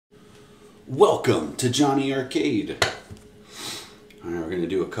Welcome to Jonny Arkade. All right, we're going to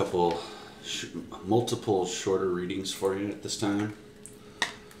do a couple, multiple shorter readings for you at this time.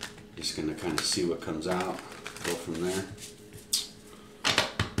 Just going to kind of see what comes out, go from there.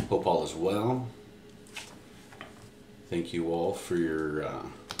 Hope all is well. Thank you all for your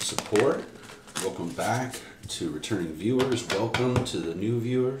support. Welcome back to returning viewers. Welcome to the new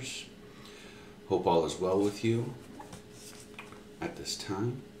viewers. Hope all is well with you at this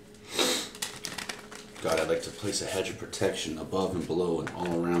time. God, I'd like to place a hedge of protection above and below and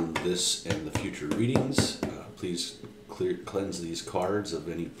all around this and the future readings. Please cleanse these cards of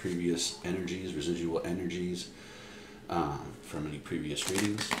any previous energies, residual energies from any previous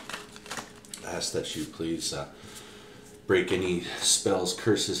readings. I ask that you please break any spells,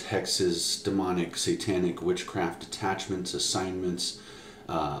 curses, hexes, demonic, satanic, witchcraft, attachments, assignments,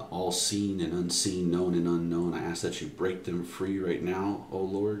 all seen and unseen, known and unknown. I ask that you break them free right now, O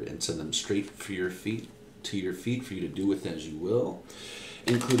Lord, and send them straight for your feet, to your feet, for you to do with as you will,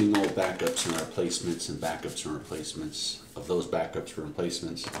 including all backups and replacements and backups and replacements of those backups and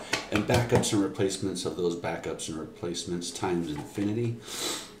replacements and backups and replacements of those backups and replacements times infinity.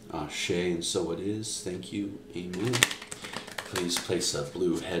 Shay, and so it is. Thank you. Amen. Please place a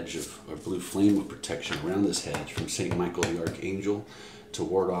blue hedge of, or blue flame of protection around this hedge from Saint Michael the Archangel to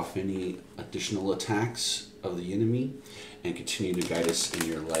ward off any additional attacks of the enemy and continue to guide us in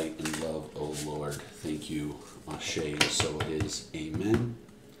your light and love, O Lord. Thank you, Ashe, and so it is. Amen.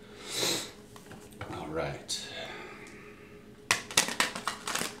 All right.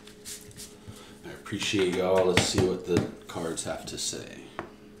 I appreciate y'all. Let's see what the cards have to say.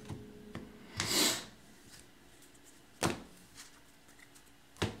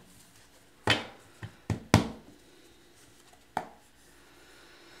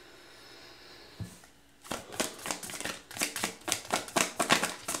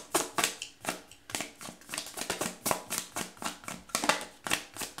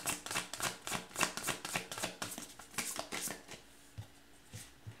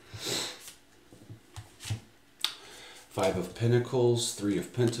 Five of Pentacles, Three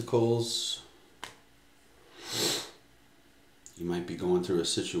of Pentacles. You might be going through a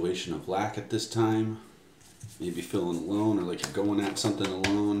situation of lack at this time. Maybe feeling alone or like you're going at something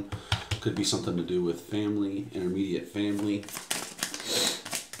alone. Could be something to do with family, intermediate family.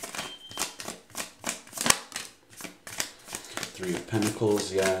 Three of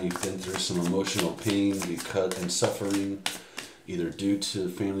Pentacles, yeah, you've been through some emotional pain and suffering, either due to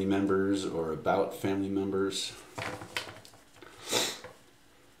family members or about family members.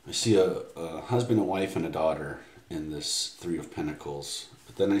 I see a husband, a wife, and a daughter in this Three of Pentacles.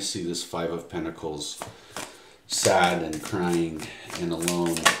 But then I see this Five of Pentacles, sad and crying and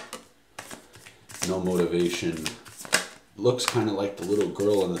alone. No motivation. Looks kind of like the little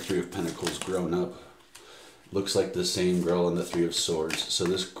girl in the Three of Pentacles grown up. Looks like the same girl in the Three of Swords. So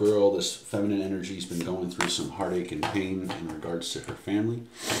this girl, this feminine energy, has been going through some heartache and pain in regards to her family.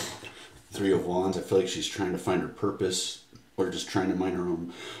 Three of Wands, I feel like she's trying to find her purpose, or just trying to mind her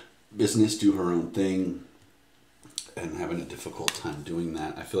own business, do her own thing, and having a difficult time doing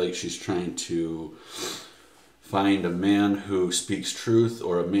that. I feel like she's trying to find a man who speaks truth,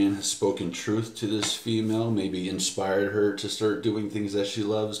 or a man has spoken truth to this female, maybe inspired her to start doing things that she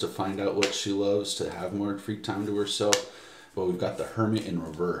loves, to find out what she loves, to have more free time to herself. But we've got the Hermit in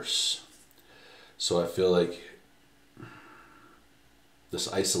reverse. So I feel like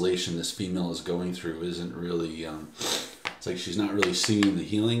this isolation this female is going through isn't really, it's like she's not really seeing the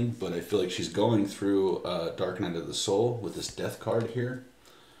healing, but I feel like she's going through a dark night of the soul with this Death card here.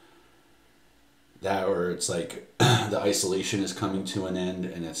 That, or it's like the isolation is coming to an end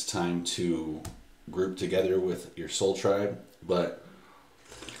and it's time to group together with your soul tribe. But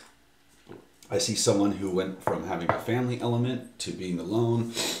I see someone who went from having a family element to being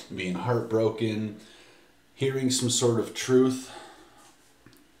alone, being heartbroken, hearing some sort of truth,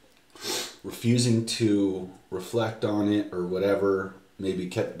 refusing to reflect on it or whatever, maybe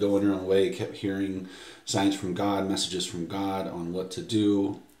kept going your own way, kept hearing signs from God, messages from God on what to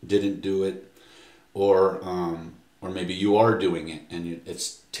do, didn't do it, or maybe you are doing it and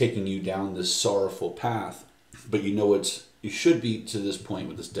it's taking you down this sorrowful path, but you know you should be to this point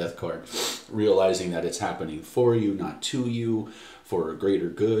with this Death card, realizing that it's happening for you, not to you, for a greater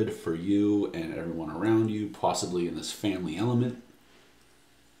good for you and everyone around you, possibly in this family element.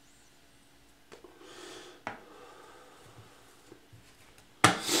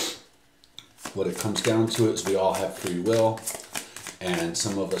 What it comes down to is we all have free will, and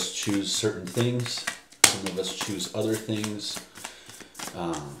some of us choose certain things, some of us choose other things.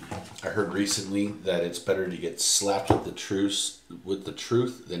 I heard recently that it's better to get slapped with the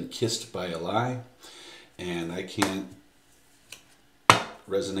truth than kissed by a lie, and I can't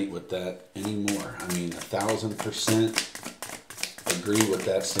resonate with that anymore. I mean, 1000% agree with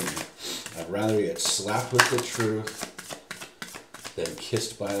that statement. I'd rather get slapped with the truth than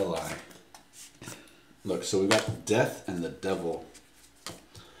kissed by a lie. Look, so we've got death and the devil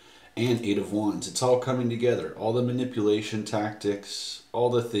and Eight of Wands. It's all coming together. All the manipulation tactics, all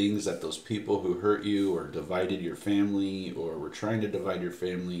the things that those people who hurt you or divided your family or were trying to divide your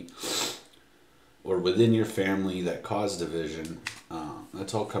family or within your family that caused division,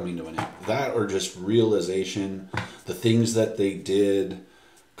 that's all coming to an end. That or just realization, the things that they did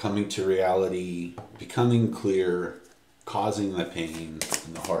coming to reality, becoming clear, causing the pain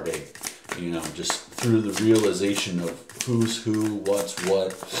and the heartache, just through the realization of who's who, what's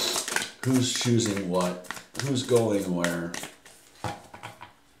what, who's choosing what, who's going where,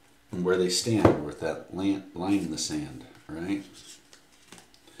 and where they stand with that line in the sand, right?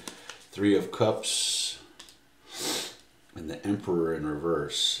 Three of Cups and the Emperor in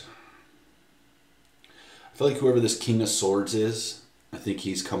reverse. I feel like whoever this King of Swords is, I think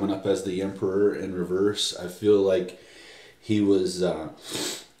he's coming up as the Emperor in reverse. I feel like he was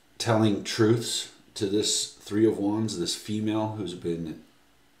telling truths to this Three of Wands, this female who's been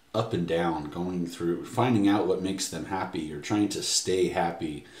up and down, going through, finding out what makes them happy or trying to stay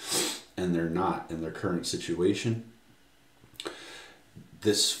happy, and they're not in their current situation.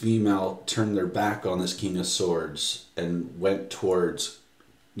 This female turned their back on this King of Swords and went towards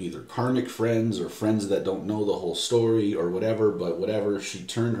either karmic friends or friends that don't know the whole story or whatever, but whatever, she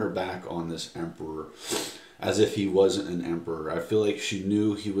turned her back on this Emperor as if he wasn't an emperor. I feel like she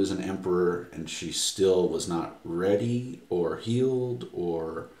knew he was an emperor and she still was not ready or healed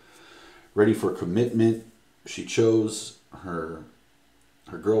or ready for commitment. She chose her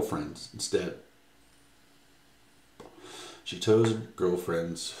girlfriends instead. She chose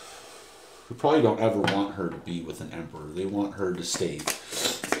girlfriends who probably don't ever want her to be with an emperor. They want her to stay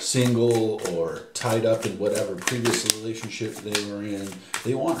single or tied up in whatever previous relationship they were in.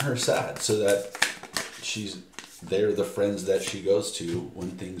 They want her sad so that they're the friends that she goes to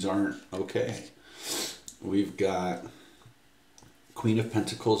when things aren't okay. We've got Queen of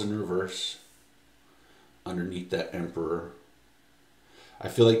Pentacles in reverse underneath that Emperor. I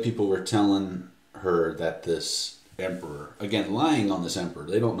feel like people were telling her that this Emperor, again, lying on this Emperor,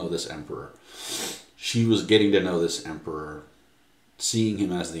 they don't know this Emperor. She was getting to know this Emperor, seeing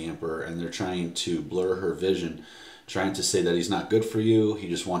him as the Emperor, and they're trying to blur her vision, trying to say that he's not good for you, he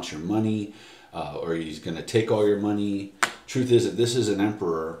just wants your money, or he's going to take all your money. Truth is, if this is an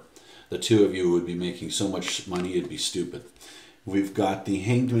Emperor, the two of you would be making so much money it'd be stupid. We've got the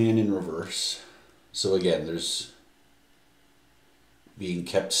Hanged Man in reverse. So again, there's being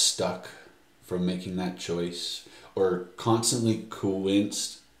kept stuck from making that choice, or constantly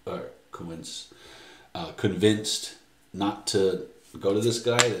convinced not to go to this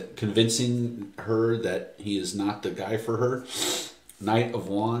guy, convincing her that he is not the guy for her. Knight of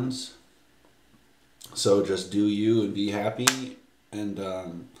Wands. So just do you and be happy. And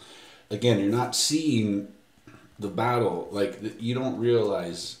again, you're not seeing the battle. Like, you don't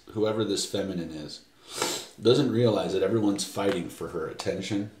realize, whoever this feminine is doesn't realize that everyone's fighting for her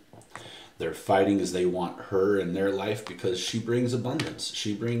attention. They're fighting as they want her in their life because she brings abundance.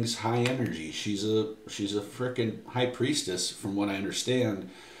 She brings high energy. She's a freaking high priestess from what I understand,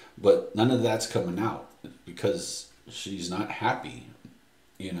 but none of that's coming out because she's not happy,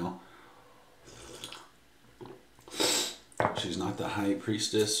 She's not the high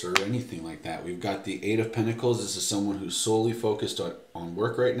priestess or anything like that. We've got the Eight of Pentacles. This is someone who's solely focused on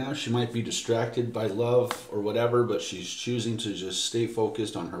work right now. She might be distracted by love or whatever, but she's choosing to just stay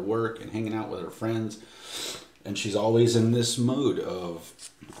focused on her work and hanging out with her friends. And she's always in this mood of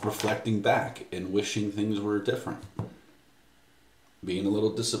reflecting back and wishing things were different. Being a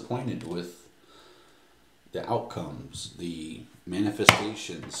little disappointed with the outcomes, the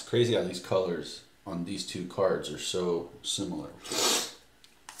manifestations. Crazy how these colors on these two cards are so similar.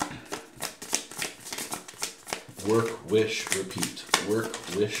 Work, wish, repeat. Work,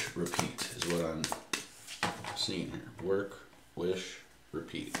 wish, repeat is what I'm seeing here. Work, wish,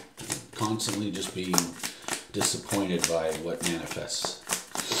 repeat. Constantly just being disappointed by what manifests.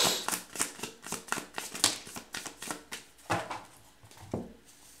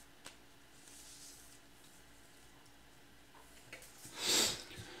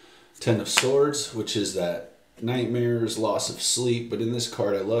 Ten of Swords, which is that nightmares, loss of sleep. But in this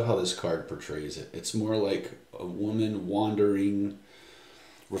card, I love how this card portrays it. It's more like a woman wandering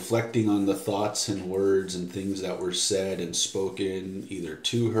reflecting on the thoughts and words and things that were said and spoken either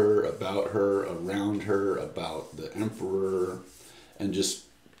to her, about her, around her, about the emperor, and just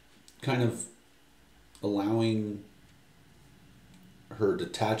kind of allowing her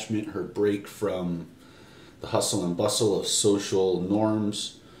detachment, her break from the hustle and bustle of social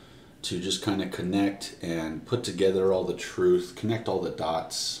norms to just kind of connect and put together all the truth, connect all the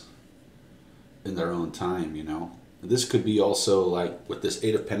dots in their own time, you know. This could be also like with this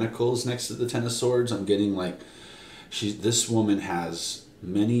Eight of Pentacles next to the Ten of Swords. I'm getting like this woman has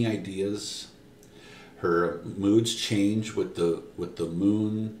many ideas. Her moods change with the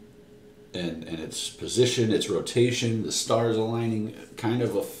moon and its position, its rotation, the stars aligning kind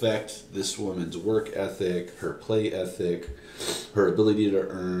of affect this woman's work ethic, her play ethic, her ability to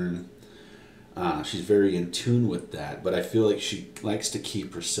earn. She's very in tune with that, but I feel like she likes to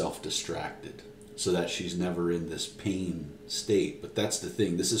keep herself distracted so that she's never in this pain state. But that's the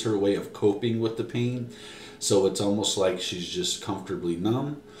thing. This is her way of coping with the pain. So it's almost like she's just comfortably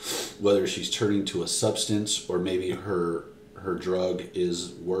numb, whether she's turning to a substance or maybe her drug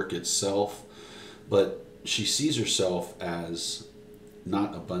is work itself. But she sees herself as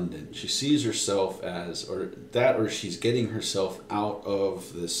not abundant. She sees herself as, or she's getting herself out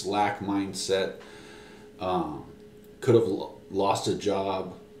of this lack mindset. Could have lost a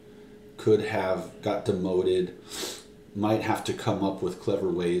job, could have got demoted, might have to come up with clever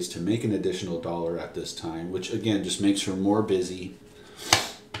ways to make an additional dollar at this time, which again just makes her more busy,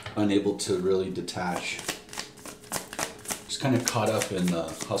 unable to really detach. Just kind of caught up in the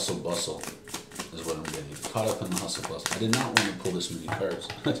hustle bustle is what I'm getting. Caught up in the hustle bustle. I did not want to pull this many cards.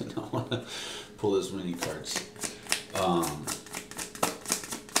 I did not want to pull this many cards.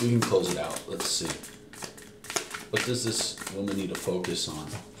 We can close it out. Let's see. What does this woman need to focus on?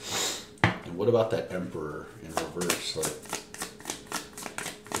 And what about that Emperor in reverse? Like,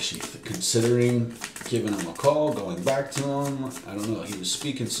 is she considering giving him a call, going back to him? I don't know. He was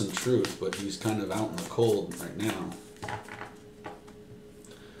speaking some truth, but he's kind of out in the cold right now.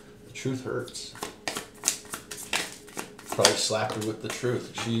 The truth hurts. Probably slapped her with the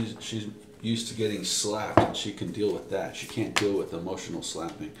truth. She's used to getting slapped, and she can deal with that. She can't deal with emotional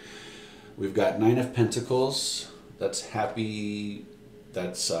slapping. We've got Nine of Pentacles. That's happy.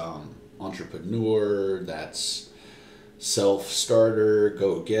 That's entrepreneur. That's self-starter,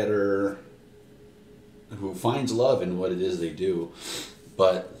 go-getter, who finds love in what it is they do.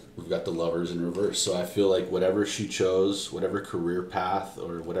 But we've got the Lovers in reverse. So I feel like whatever she chose, whatever career path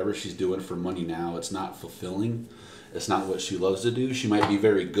or whatever she's doing for money now, it's not fulfilling. It's not what she loves to do. She might be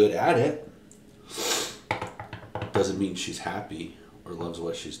very good at it. Doesn't mean she's happy or loves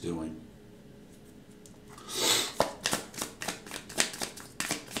what she's doing.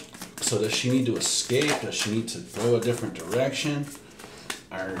 So does she need to escape? Does she need to go a different direction?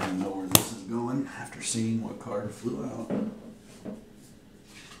 I already know where this is going after seeing what card flew out.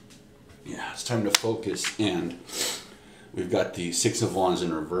 Yeah, it's time to focus. And we've got the Six of Wands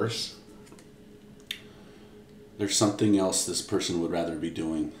in reverse. There's something else this person would rather be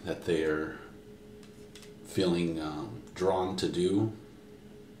doing that they are feeling drawn to do.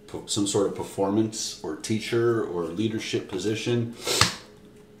 Some sort of performance or teacher or leadership position.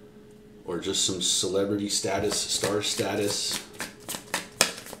 Or just some celebrity status, star status.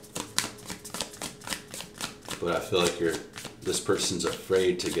 But I feel like this person's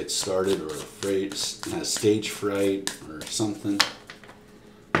afraid to get started or afraid, has stage fright or something.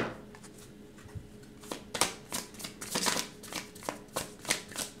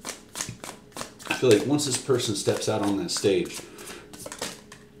 I feel like once this person steps out on that stage,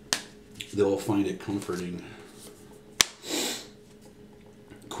 they'll find it comforting.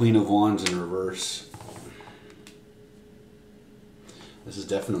 Queen of Wands in reverse. This is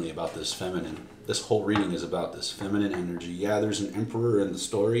definitely about this feminine. This whole reading is about this feminine energy. Yeah, there's an emperor in the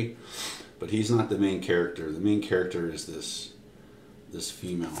story, but he's not the main character. The main character is this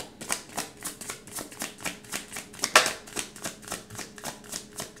female.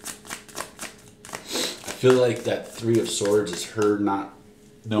 I feel like that Three of Swords is her not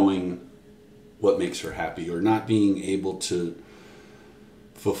knowing what makes her happy or not being able to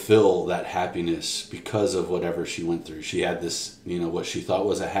fulfill that happiness because of whatever she went through. She had this, what she thought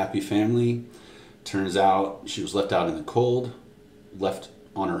was a happy family. Turns out she was left out in the cold, left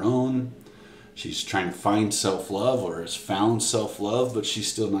on her own. She's trying to find self-love or has found self-love, but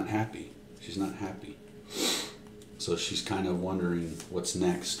she's still not happy. She's not happy. So she's kind of wondering what's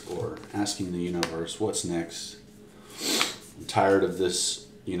next or asking the universe, what's next? I'm tired of this.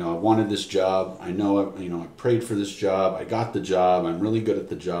 I wanted this job. I know, I prayed for this job. I got the job. I'm really good at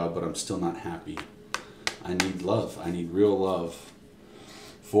the job, but I'm still not happy. I need love. I need real love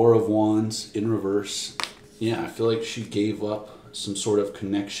Four of Wands in reverse. Yeah, I feel like she gave up some sort of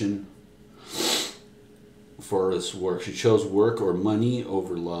connection for this work. She chose work or money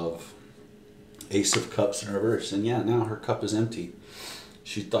over love. Ace of Cups in reverse. And yeah, now her cup is empty.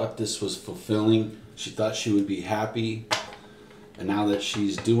 She thought this was fulfilling. She thought she would be happy. And now that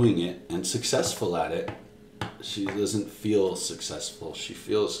she's doing it and successful at it, she doesn't feel successful. She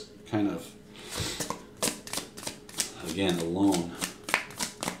feels kind of, again, alone.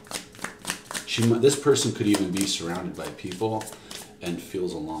 This person could even be surrounded by people and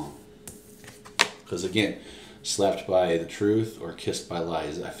feels alone. Because again, slapped by the truth or kissed by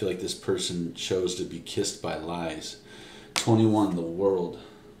lies. I feel like this person chose to be kissed by lies. 21, the World.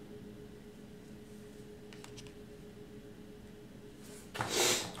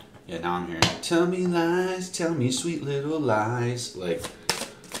 Yeah, now I'm hearing, tell me lies, tell me sweet little lies. Like,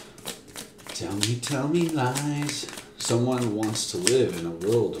 tell me lies. Someone wants to live in a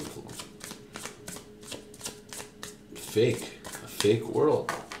world of a fake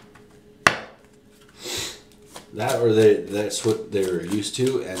world. That, or that's what they're used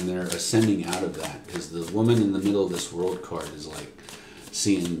to, and they're ascending out of that. Because the woman in the middle of this World card is like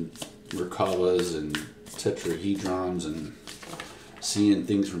seeing Merkabas and tetrahedrons and seeing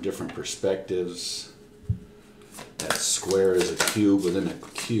things from different perspectives. That square is a cube within a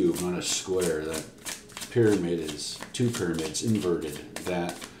cube, not a square. That pyramid is two pyramids inverted.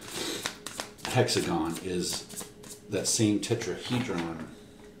 That hexagon is that same tetrahedron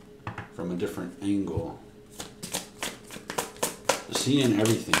from a different angle. Seeing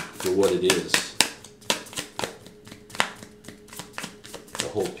everything for what it is. The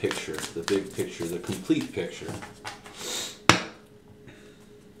whole picture, the big picture, the complete picture.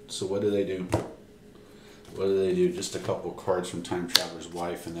 So what do they do? What do they do? Just a couple cards from Time Traveler's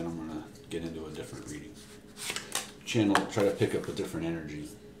Wife, and then I'm going to get into a different reading. Try to pick up a different energy.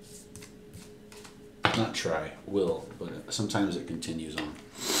 Not try, will, but sometimes it continues on.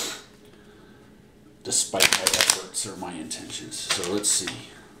 Despite my efforts or my intentions. So let's see.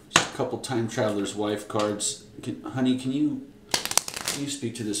 Just a couple Time Traveler's Wife cards. Honey, can you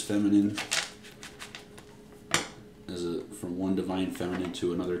speak to this feminine? From one divine feminine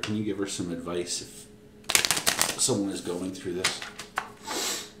to another. Can you give her some advice if someone is going through this?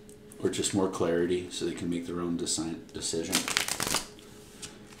 Or just more clarity so they can make their own decision.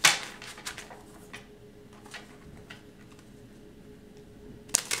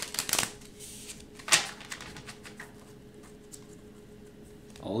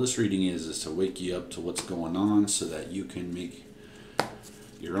 All this reading is to wake you up to what's going on so that you can make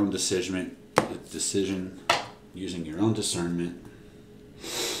your own decision using your own discernment.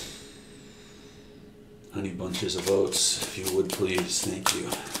 Honey bunches of oats, if you would please. Thank you.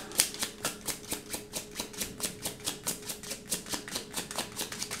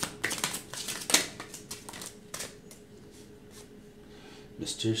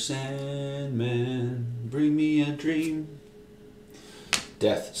 Mr. Sandman, bring me a dream.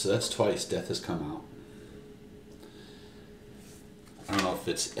 Death, so that's twice. Death has come out. I don't know if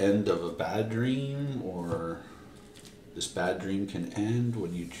it's end of a bad dream, or this bad dream can end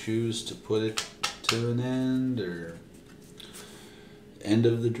when you choose to put it to an end, or end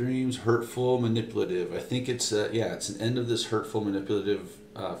of the dreams, hurtful, manipulative. I think it's it's an end of this hurtful, manipulative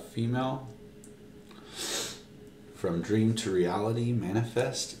female. From dream to reality,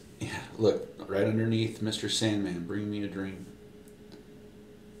 manifest. Yeah, look, right underneath Mr. Sandman, bring me a dream.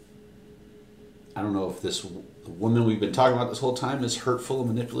 I don't know if this woman we've been talking about this whole time is hurtful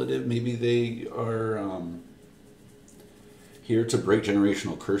and manipulative. Maybe they are here to break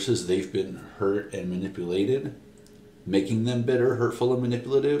generational curses. They've been hurt and manipulated, making them bitter, hurtful, and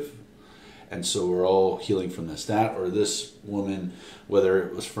manipulative. And so we're all healing from this. That, or this woman, whether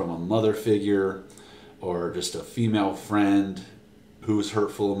it was from a mother figure or just a female friend who was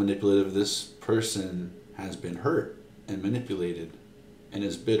hurtful and manipulative, this person has been hurt and manipulated and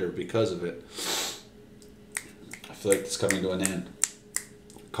is bitter because of it. I feel like it's coming to an end.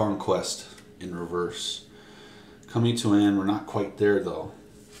 Conquest in reverse. Coming to an end. We're not quite there though.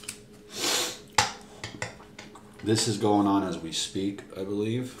 This is going on as we speak, I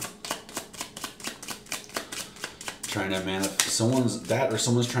believe. Trying to manifest. Someone's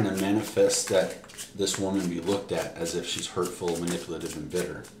trying to manifest that this woman be looked at as if she's hurtful, manipulative, and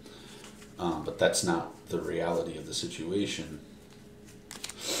bitter. But that's not the reality of the situation.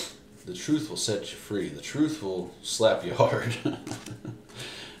 The truth will set you free. The truth will slap you hard.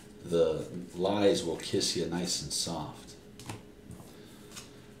 The lies will kiss you nice and soft.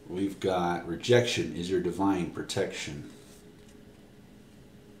 We've got rejection is your divine protection.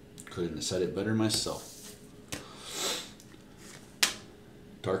 Couldn't have said it better myself.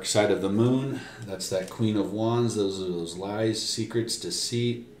 Dark side of the moon. That's that Queen of Wands. Those are those lies, secrets,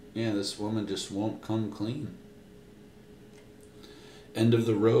 deceit. Yeah, this woman just won't come clean. End of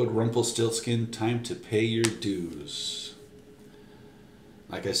the road, Rumpelstiltskin. Time to pay your dues.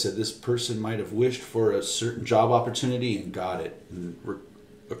 Like I said, this person might have wished for a certain job opportunity and got it. And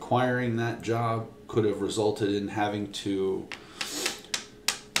acquiring that job could have resulted in having to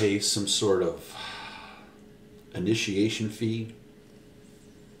pay some sort of initiation fee,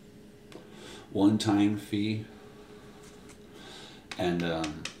 one-time fee, and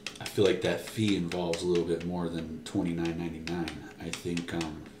I feel like that fee involves a little bit more than $29.99. I think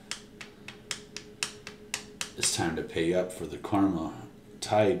it's time to pay up for the karma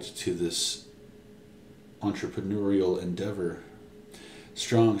tied to this entrepreneurial endeavor.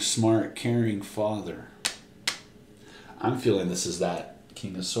 Strong, smart, caring father. I'm feeling this is that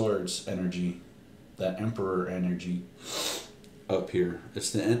King of Swords energy, that Emperor energy up here.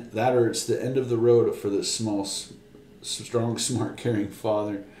 It's the end, that, or it's the end of the road for this small, strong, smart, caring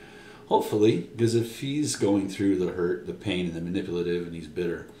father. Hopefully, because if he's going through the hurt, the pain, and the manipulative, and he's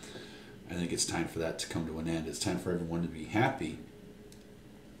bitter, I think it's time for that to come to an end. It's time for everyone to be happy.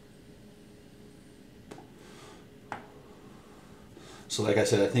 So like I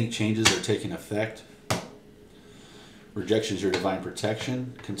said, I think changes are taking effect. Rejection is your divine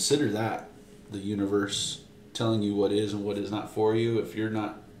protection. Consider that. The universe telling you what is and what is not for you. If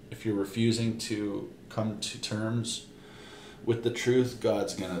you're refusing to come to terms with the truth,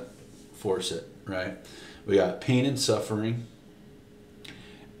 God's going to force it, right? We got pain and suffering.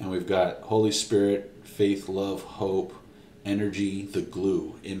 And we've got Holy Spirit, faith, love, hope, energy, the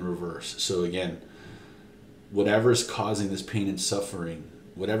glue in reverse. So again, whatever's causing this pain and suffering,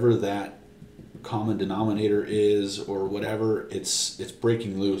 whatever that common denominator is, or whatever, it's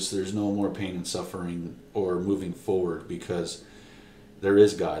breaking loose. There's no more pain and suffering or moving forward, because there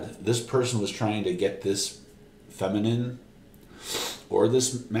is God. This person was trying to get this feminine or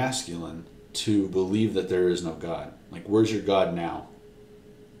this masculine to believe that there is no God. Like, where's your God now?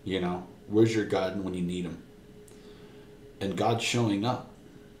 You know, where's your God when you need him? And God's showing up.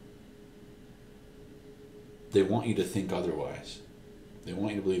 They want you to think otherwise. They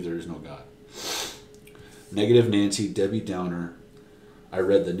want you to believe there is no God. Negative Nancy, Debbie Downer. I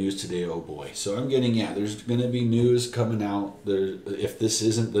read the news today, oh boy. So I'm getting, yeah, there's going to be news coming out. If this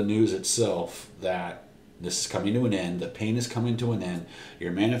isn't the news itself, that this is coming to an end, the pain is coming to an end,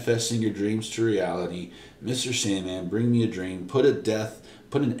 you're manifesting your dreams to reality. Mr. Sandman, bring me a dream. Put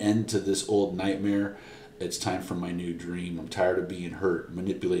an end to this old nightmare. It's time for my new dream. I'm tired of being hurt,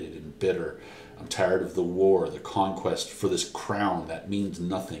 manipulated, and bitter. I'm tired of the war, the conquest for this crown that means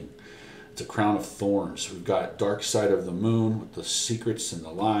nothing. It's a crown of thorns. We've got dark side of the moon with the secrets and the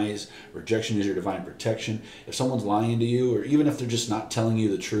lies. Rejection is your divine protection. If someone's lying to you, or even if they're just not telling you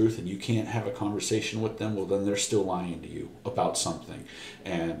the truth and you can't have a conversation with them, well, then they're still lying to you about something.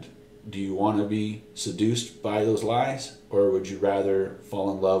 And do you want to be seduced by those lies, or would you rather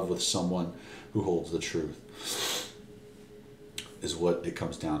fall in love with someone who holds the truth? Is what it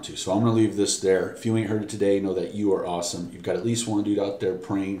comes down to. So I'm going to leave this there. If you ain't heard it today, know that you are awesome. You've got at least one dude out there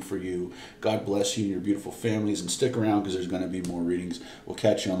praying for you. God bless you and your beautiful families, and stick around because there's going to be more readings. We'll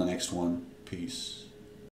catch you on the next one. Peace.